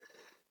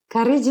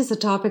Courage is a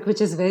topic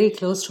which is very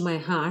close to my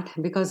heart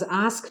because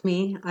ask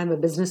me, I'm a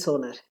business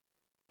owner.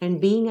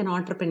 And being an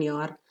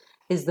entrepreneur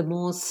is the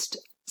most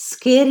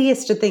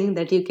scariest thing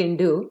that you can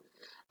do.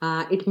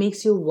 It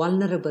makes you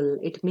vulnerable,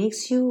 it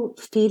makes you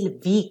feel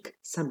weak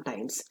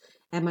sometimes.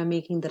 Am I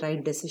making the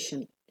right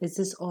decision? Is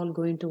this all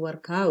going to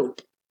work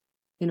out?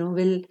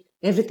 Will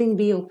everything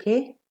be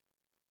okay?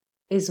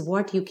 Is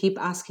what you keep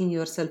asking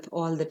yourself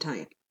all the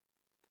time.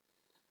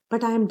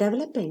 But I am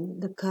developing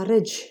the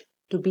courage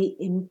to be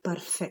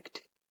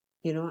imperfect.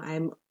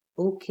 I'm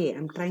okay.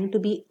 I'm trying to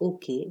be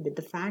okay with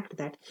the fact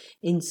that,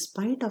 in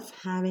spite of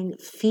having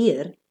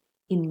fear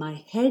in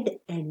my head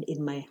and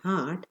in my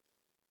heart,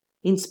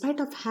 in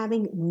spite of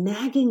having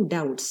nagging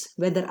doubts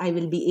whether I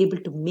will be able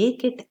to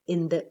make it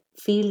in the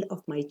field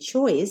of my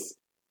choice,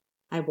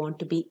 I want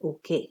to be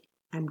okay.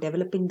 I'm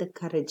developing the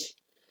courage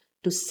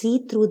to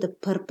see through the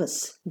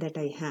purpose that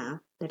I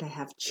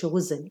have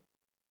chosen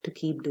to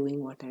keep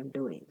doing what I'm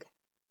doing.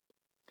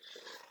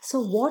 So,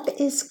 what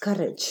is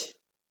courage?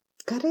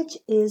 Courage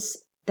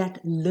is that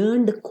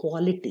learned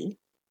quality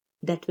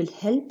that will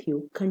help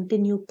you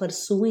continue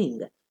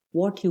pursuing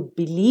what you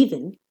believe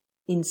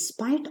in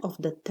spite of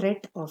the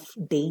threat of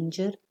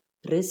danger,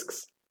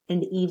 risks,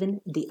 and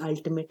even the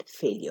ultimate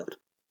failure.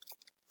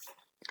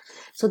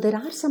 So, there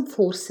are some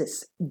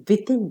forces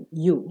within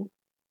you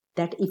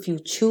that, if you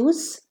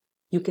choose,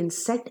 you can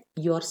set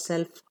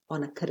yourself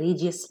on a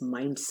courageous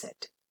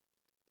mindset.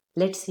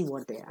 Let's see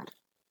what they are.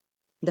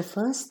 The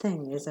first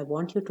thing is, I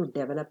want you to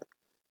develop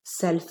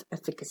self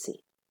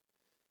efficacy.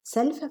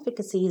 Self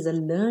efficacy is a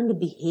learned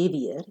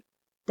behavior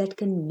that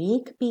can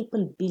make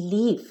people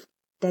believe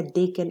that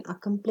they can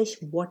accomplish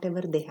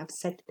whatever they have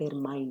set their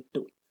mind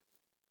to.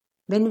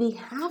 When we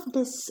have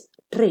this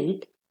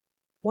trait,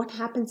 what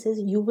happens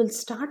is you will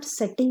start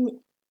setting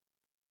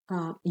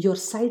your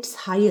sights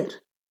higher.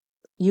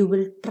 You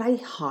will try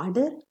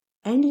harder,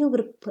 and you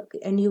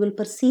will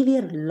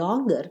persevere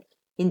longer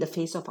in the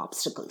face of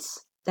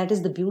obstacles. That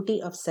is the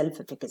beauty of self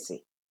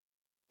efficacy.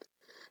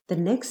 The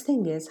next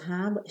thing is,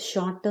 have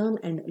short term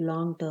and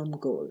long term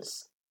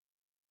goals.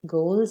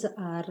 Goals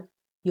are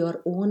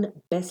your own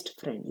best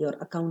friend, your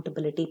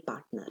accountability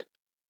partner.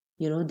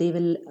 They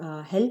will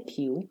help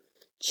you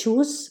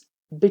choose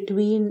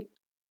between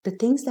the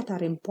things that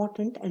are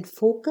important and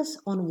focus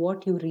on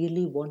what you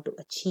really want to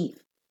achieve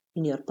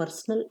in your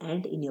personal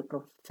and in your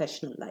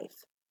professional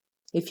life.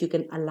 If you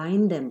can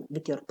align them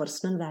with your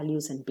personal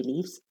values and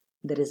beliefs,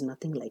 there is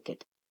nothing like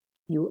it.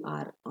 You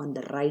are on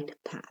the right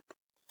path.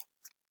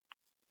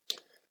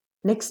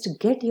 Next,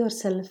 get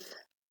yourself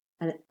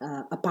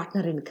a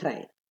partner in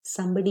crime,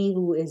 somebody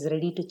who is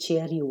ready to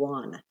cheer you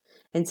on,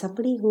 and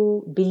somebody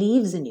who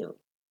believes in you.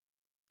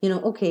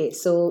 Okay,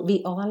 so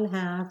we all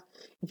have,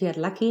 if you're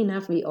lucky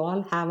enough, we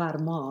all have our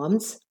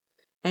moms.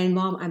 And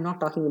mom, I'm not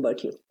talking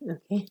about you,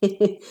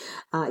 okay?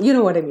 You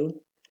know what I mean.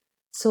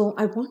 So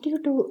I want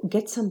you to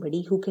get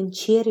somebody who can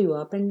cheer you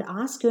up and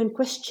ask you and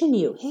question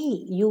you.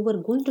 Hey, you were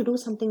going to do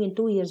something in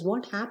 2 years.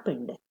 What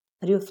happened?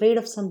 Are you afraid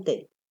of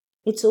something?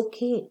 It's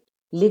okay.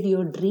 Live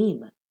your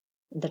dream.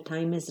 The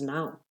time is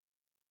now.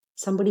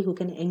 Somebody who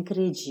can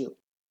encourage you.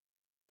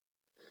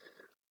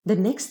 The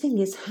next thing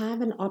is,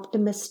 have an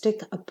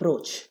optimistic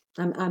approach.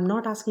 I'm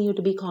not asking you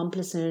to be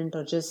complacent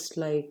or just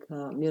like,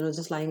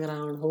 just lying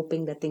around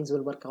hoping that things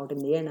will work out in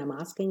the end. I'm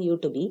asking you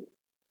to be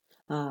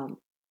um,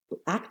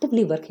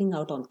 actively working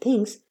out on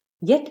things,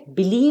 yet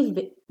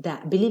believing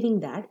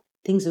that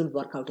things will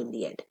work out in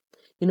the end.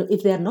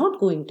 If they are not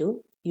going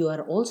to, you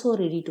are also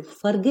ready to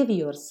forgive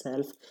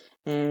yourself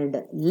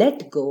and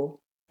let go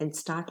and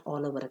start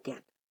all over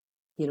again.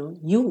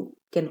 You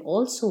can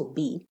also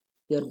be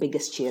your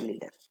biggest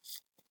cheerleader.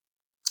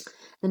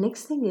 The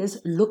next thing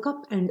is, look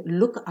up and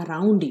look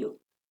around you.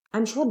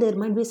 I'm sure there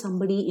might be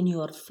somebody in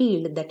your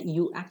field that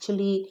you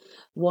actually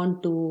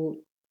want to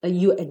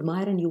you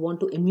admire and you want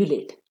to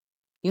emulate.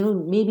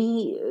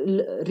 Maybe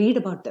read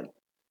about them.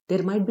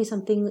 There might be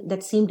something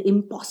that seemed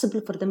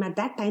impossible for them at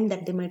that time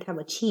that they might have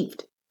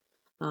achieved.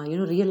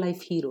 Real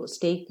life heroes,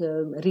 take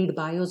read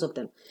bios of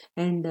them,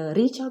 and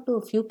reach out to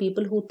a few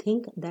people who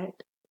think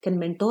that can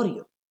mentor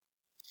you.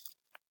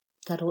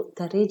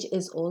 Courage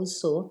is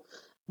also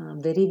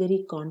very,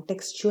 very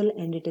contextual,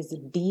 and it is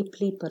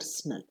deeply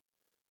personal.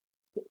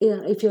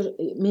 If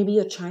maybe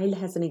your child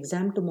has an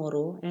exam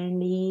tomorrow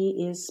and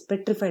he is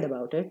petrified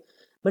about it,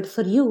 but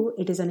for you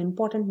it is an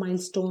important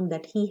milestone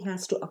that he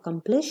has to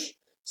accomplish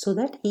so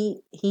that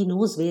he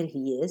knows where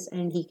he is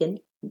and he can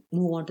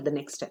move on to the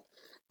next step.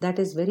 That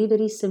is very,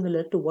 very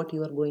similar to what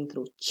you are going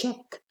through.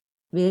 Check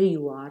where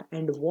you are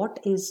and what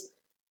is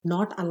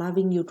not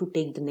allowing you to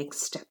take the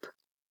next step.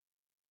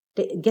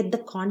 Get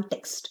the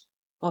context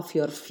of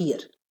your fear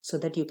so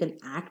that you can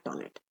act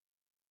on it.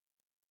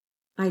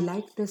 I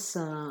like this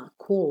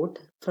quote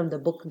from the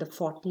book The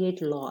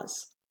 48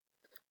 Laws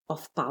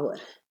of Power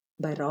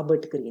by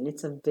Robert Greene.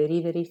 It's a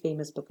very, very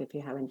famous book if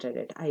you haven't read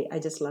it. I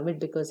just love it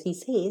because he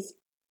says,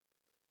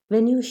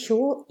 when you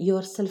show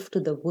yourself to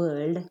the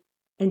world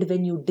and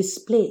when you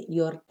display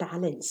your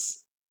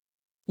talents,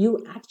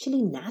 you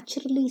actually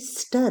naturally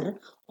stir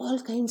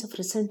all kinds of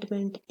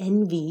resentment,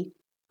 envy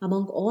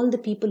among all the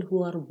people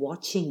who are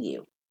watching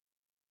you.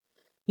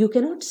 You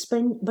cannot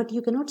spend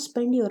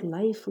your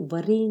life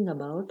worrying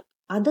about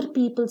other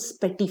people's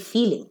petty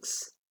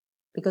feelings,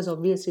 because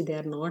obviously they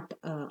are not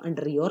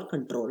under your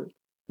control.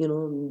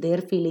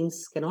 Their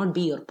feelings cannot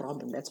be your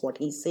problem. That's what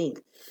he's saying.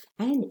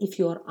 And if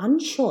you are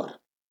unsure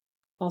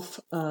of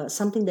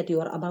something that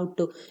you are about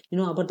to,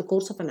 about the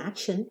course of an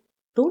action,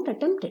 don't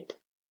attempt it.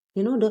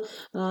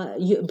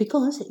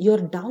 Because your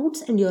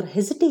doubts and your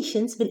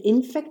hesitations will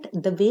infect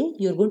the way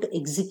you're going to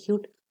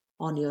execute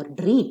on your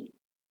dream.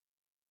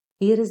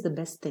 Here is the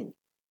best thing: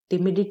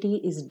 timidity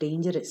is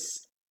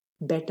dangerous.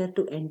 Better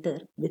to enter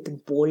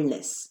with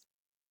boldness.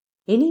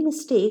 Any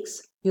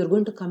mistakes you're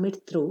going to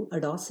commit through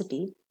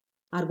audacity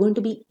are going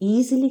to be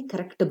easily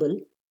correctable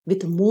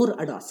with more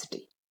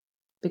audacity.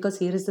 Because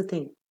here is the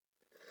thing,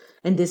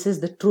 and this is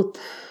the truth: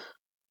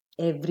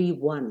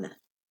 everyone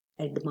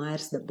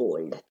admires the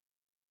bold,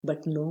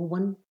 but no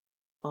one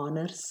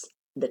honors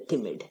the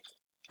timid.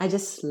 I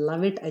just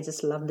love it. I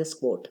just love this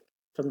quote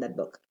from that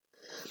book.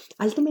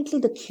 Ultimately,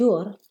 the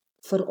cure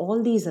for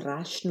all these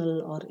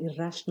rational or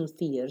irrational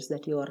fears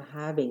that you are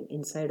having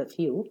inside of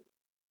you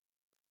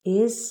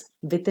is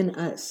within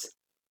us,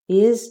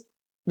 is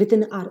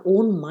within our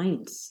own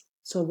minds.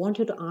 So I want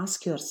you to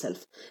ask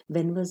yourself,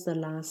 when was the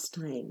last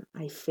time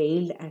I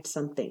failed at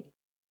something?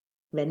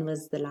 When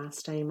was the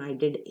last time I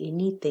did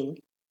anything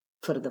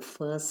for the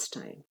first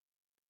time?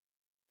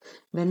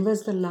 When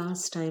was the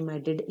last time I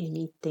did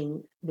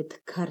anything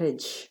with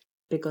courage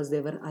because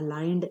they were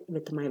aligned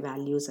with my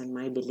values and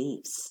my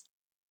beliefs?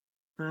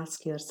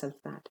 Ask yourself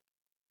that.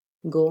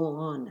 Go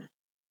on.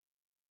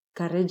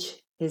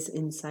 Courage is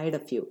inside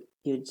of you.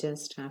 You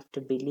just have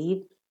to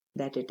believe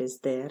that it is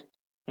there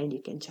and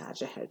you can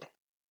charge ahead.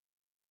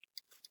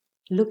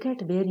 Look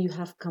at where you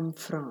have come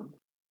from.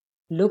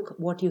 Look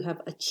what you have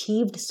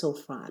achieved so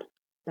far.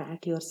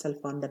 Pat yourself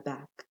on the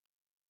back.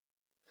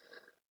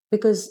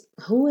 Because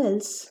who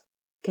else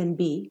can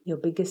be your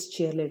biggest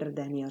cheerleader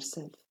than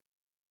yourself?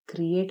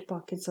 Create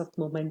pockets of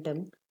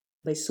momentum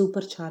by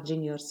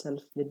supercharging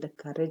yourself with the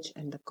courage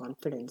and the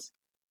confidence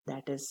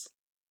that is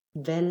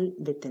well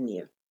within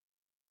you.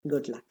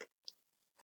 Good luck.